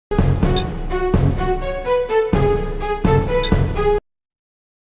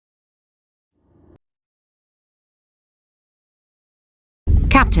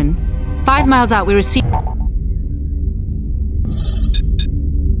Captain, 5 miles out we received...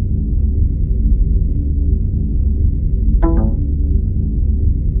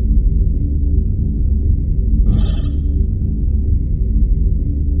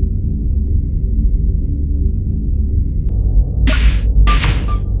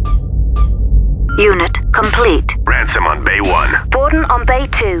 Unit complete. Ransom on Bay 1. Borden on Bay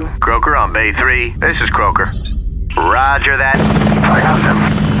 2. Croker on Bay 3. This is Croker. Roger that. I have them.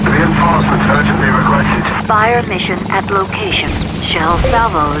 Reinforcements urgently requested. Fire mission at location. Shell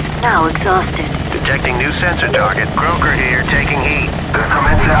salvos now exhausted. Detecting new sensor target. Croker here, taking heat. They're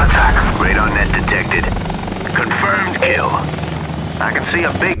commencing attack. Radar net detected. Confirmed kill. I can see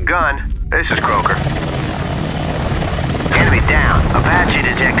a big gun. This is Croker. Enemy down. Apache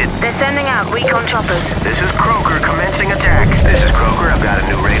detected. They're sending out recon choppers. This is Croker commencing attack. This is Croker. I've got a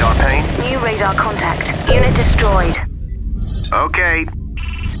new radar pane. New radar contact. Unit destroyed. Okay.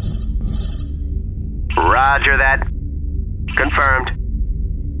 Roger that. Confirmed.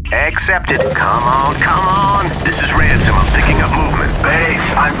 Accepted. Come on, come on. This is Ransom. I'm picking up movement. Base,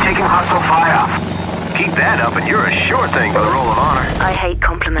 I'm taking hostile fire. Keep that up and you're a sure thing for the roll of honor. I hate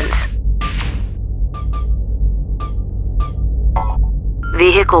compliments.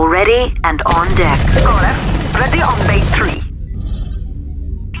 Vehicle ready and on deck. Caller, ready on Bay 3.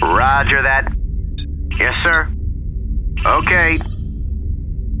 Roger that. Yes, sir. Okay.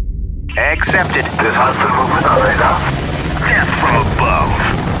 Accepted. There's hostile movement on radar. Death from above.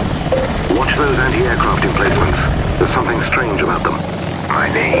 Watch those anti-aircraft emplacements. There's something strange about them. My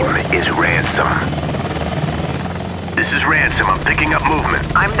name is Ransom. This is Ransom. I'm picking up movement.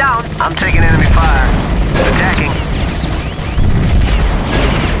 I'm down. I'm taking enemy fire. Attacking.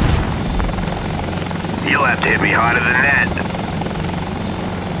 You'll have to hit me harder than that.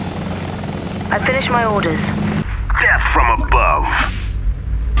 I finished my orders. Death from above.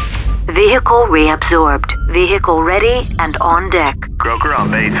 Vehicle reabsorbed. Vehicle ready and on deck. Croker on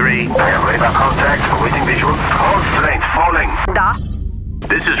Bay 3. I have radar contact. Awaiting visual. Hold strength. Falling. Da.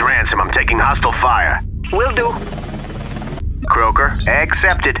 This is Ransom. I'm taking hostile fire. Will do. Croker,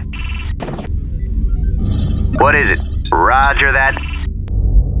 accepted. What is it? Roger that.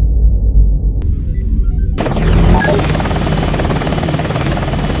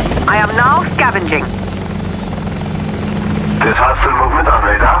 I am now scavenging. There's hostile movement on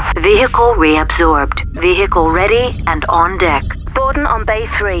radar. Vehicle reabsorbed. Vehicle ready and on deck. Borden on Bay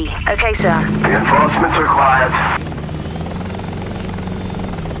 3. Okay, sir. Reinforcements required.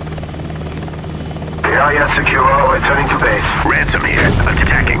 The area secure. Returning to base. Ransom here.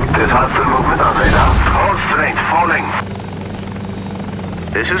 Attacking. There's hostile movement on radar. Hold strength. Falling.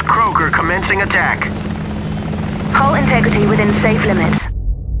 This is Croker commencing attack. Hull integrity within safe limits.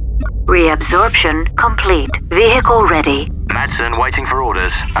 Reabsorption complete. Vehicle ready. Madsen waiting for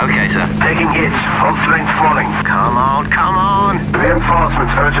orders. Okay, sir. Taking hits. Hold strength. Falling. Come on, come on.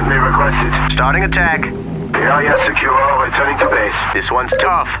 Reinforcements urgently requested. Starting attack. The area secure. Returning to base. This one's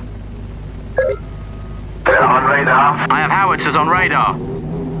tough. They're on radar. I have howitzers on radar.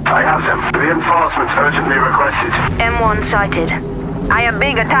 I have them. Reinforcements urgently requested. M1 sighted. I am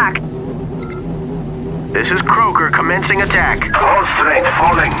being attacked. This is Croker commencing attack. Hold strength.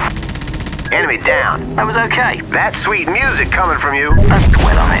 Falling. Enemy down. That was okay. That sweet music coming from you. Let's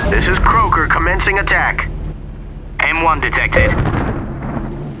dwell on it. This is Croker commencing attack. M1 detected.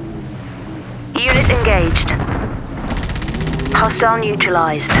 Unit engaged. Hostile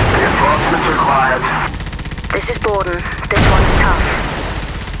neutralized. Reinforcements required. This is Borden. This one's tough.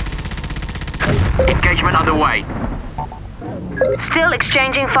 Engagement underway. Still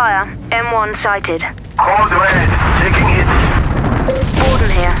exchanging fire. M1 sighted. Hold red. Taking hits.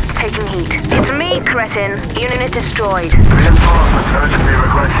 Borden here, taking heat. It's me, cretin. Unit destroyed. Reinforcements urgently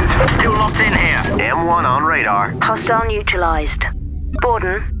requested. Still locked in here. M1 on radar. Hostile neutralized.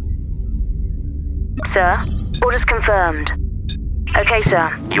 Borden. Sir, orders confirmed. Okay,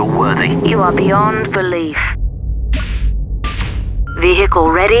 sir. You're worthy. You are beyond belief. Vehicle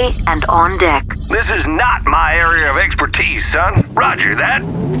ready and on deck. This is not my area of expertise, son. Roger that.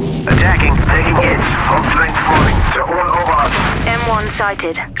 Attacking. Taking hits. Hold strength. Falling. They're all over us. M1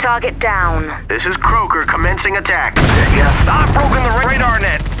 sighted. Target down. This is Croker commencing attack. Here. I've broken the radar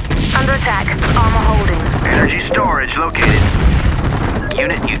net. Under attack. Armor holding. Energy storage located.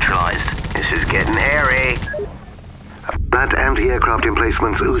 Unit neutralized. This is getting hairy. That anti-aircraft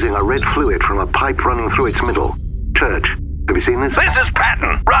emplacement's oozing a red fluid from a pipe running through its middle. Church, have you seen this? This is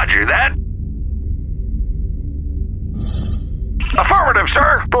Patton. Roger that. Affirmative,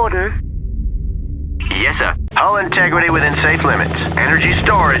 sir. Borden. Yes, sir. Hull integrity within safe limits. Energy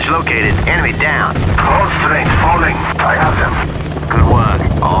storage located. Enemy down. Hold strength. Falling. I have them. Good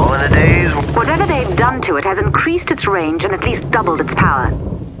work. All in a day's... Whatever they've done to it has increased its range and at least doubled its power.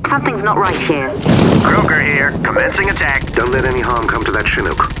 Something's not right here. Croker here, commencing attack. Don't let any harm come to that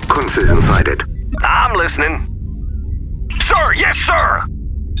chinook. Kunz is inside it. I'm listening. Sir, yes, sir.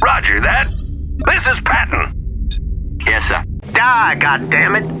 Roger that. This is Patton. Yes, sir. Die,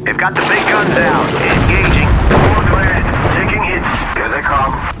 goddammit. They've got the big guns out. Engaging. Forward red. Taking hits. Here they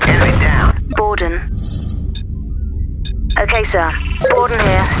come. Enemy down. Borden. Okay, sir. Borden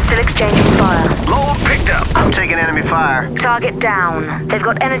here. Still exchanging fire. Load picked up. I'm taking enemy fire. Target down. They've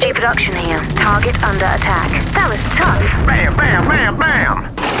got energy production here. Target under attack. That was tough. Bam, bam, bam,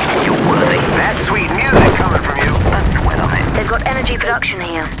 bam. You worthy. That sweet music coming from you. A sweat on it. They've got energy production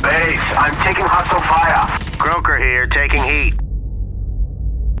here. Base, I'm taking hostile fire. Croker here, taking heat.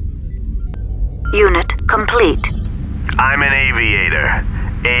 Unit complete. I'm an aviator.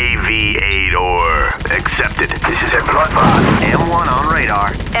 Aviator. Accepted. This is a bloodbath. M1 on radar.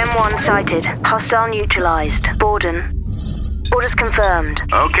 M1 sighted. Hostile neutralized. Borden. Orders confirmed.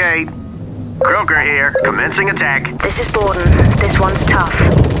 Okay. Croker here, commencing attack. This is Borden. This one's tough.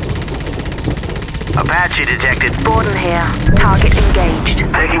 Apache detected. Borden here. Target engaged.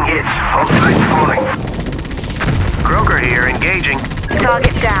 Taking hits. Hull strength falling. Croker here, engaging.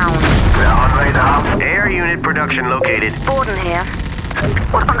 Target down. We're on radar. Air unit production located. Borden here.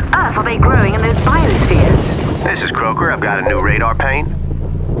 What on earth are they growing in those biospheres? This is Croker. I've got a new radar pane.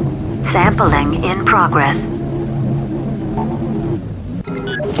 Sampling in progress.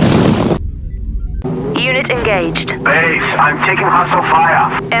 Unit engaged. Base, I'm taking hostile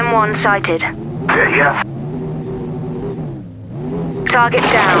fire. M1 sighted. Yeah. Target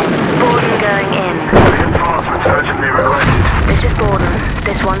down. Borden going in. Reinforcements urgently requested. This is Borden.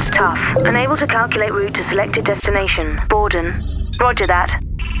 This one's tough. Unable to calculate route to selected destination. Borden. Roger that.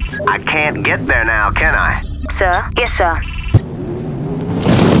 I can't get there now, can I? Sir? Yes, sir.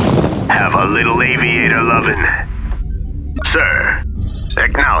 Have a little aviator lovin'. Sir.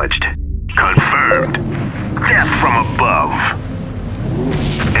 Acknowledged. Confirmed. Death from above.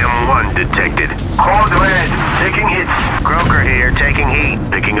 M1 detected. Code red. Taking hits. Croker here, taking heat.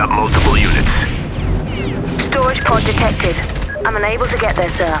 Picking up multiple units. Storage pod detected. I'm unable to get there,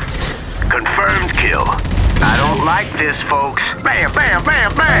 sir. Confirmed kill. I don't like this, folks. Bam, bam,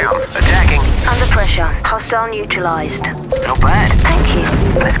 bam, bam. Attacking. Under pressure. Hostile neutralized. Not bad. Thank you.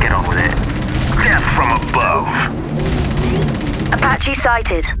 Let's get on with it. Death from above. Apache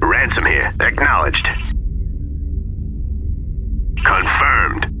sighted. Ransom here. Acknowledged.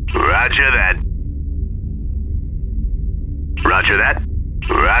 Confirmed. Roger that. Roger that.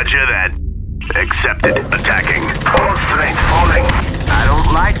 Roger that. Accepted. Attacking. Full strength falling. I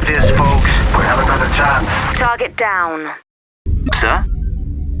don't like this, folks. We haven't got a chance. Target down. Sir?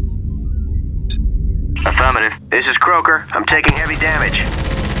 Affirmative. This is Croker. I'm taking heavy damage.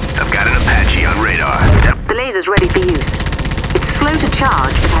 I've got an Apache on radar. The laser's ready for use. It's slow to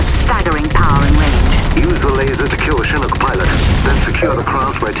charge, but has staggering power and range. Use the laser to kill the Chinook pilot, then secure the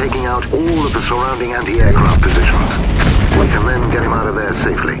craft by taking out all of the surrounding anti-aircraft positions. We can then get him out of there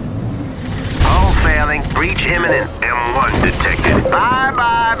safely. Hull failing. Breach imminent. M1 detected.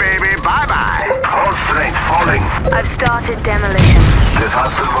 Bye-bye, baby. Bye-bye. Hull strength falling. I've started demolition. There's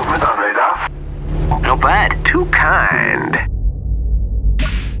hostile movement on radar. Not bad. Too kind.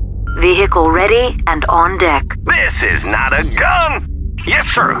 Vehicle ready and on deck. This is not a gun! Yes,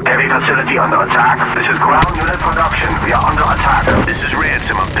 sir. Heavy facility under attack. This is ground unit production. We are under attack. This is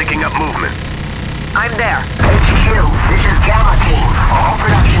Ransom. I'm picking up movement. I'm there. HQ, this is Gamma Team. All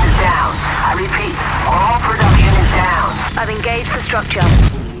production is down. I repeat, all production is down. I've engaged the structure.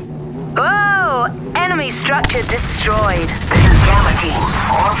 Whoa! Enemy structure destroyed. This is Gamma Team.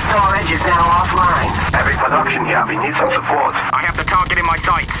 All storage is now offline. Heavy production here. We need some support. I have the target in my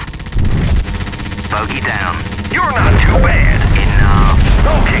sights. Bogey down. You're not too bad. Enough.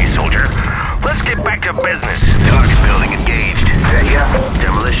 Okay, soldier. Let's get back to business. Target building engaged. Yeah.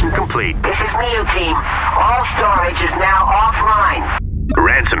 Demolition complete. This is Neo Team. All storage is now offline.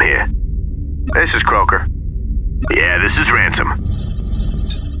 Ransom here. This is Croker. Yeah, this is Ransom.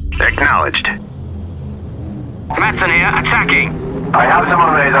 Acknowledged. Matson here, attacking. I have them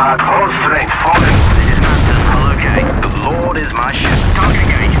on radar. Full strength falling. This is Matson. All okay. The Lord is my ship. Target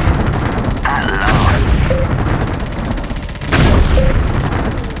engaged. At last.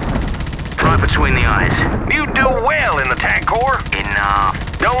 Right between the eyes. You do well in the tank corps.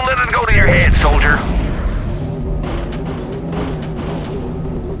 Enough. Don't let it go to your head, soldier.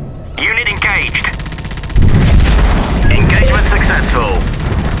 Unit engaged. Engagement successful.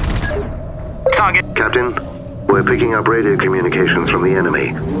 Target. Captain, we're picking up radio communications from the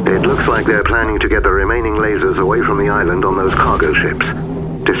enemy. It looks like they're planning to get the remaining lasers away from the island on those cargo ships.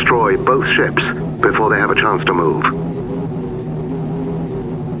 Destroy both ships before they have a chance to move.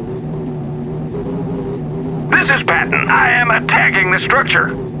 This is Patton. I am attacking the structure.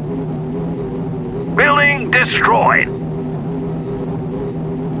 Building destroyed.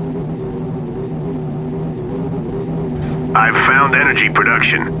 I've found energy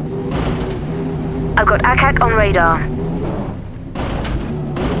production. I've got ACAC on radar.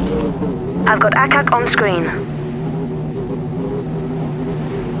 I've got ACAC on screen.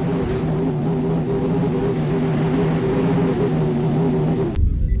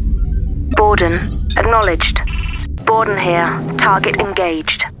 Borden, acknowledged. Borden here. Target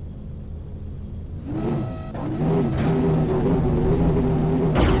engaged.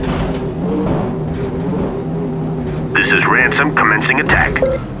 This is Ransom commencing attack.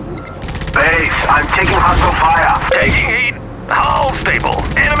 Base, I'm taking hostile fire. Taking heat. Hull stable.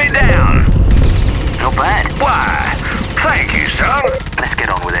 Enemy down. Not bad. Why? Thank you, son. Let's get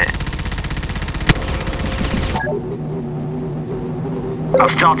on with it.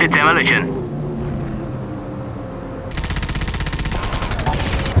 I've started demolition.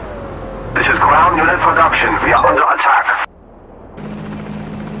 This is ground unit production. We are under attack.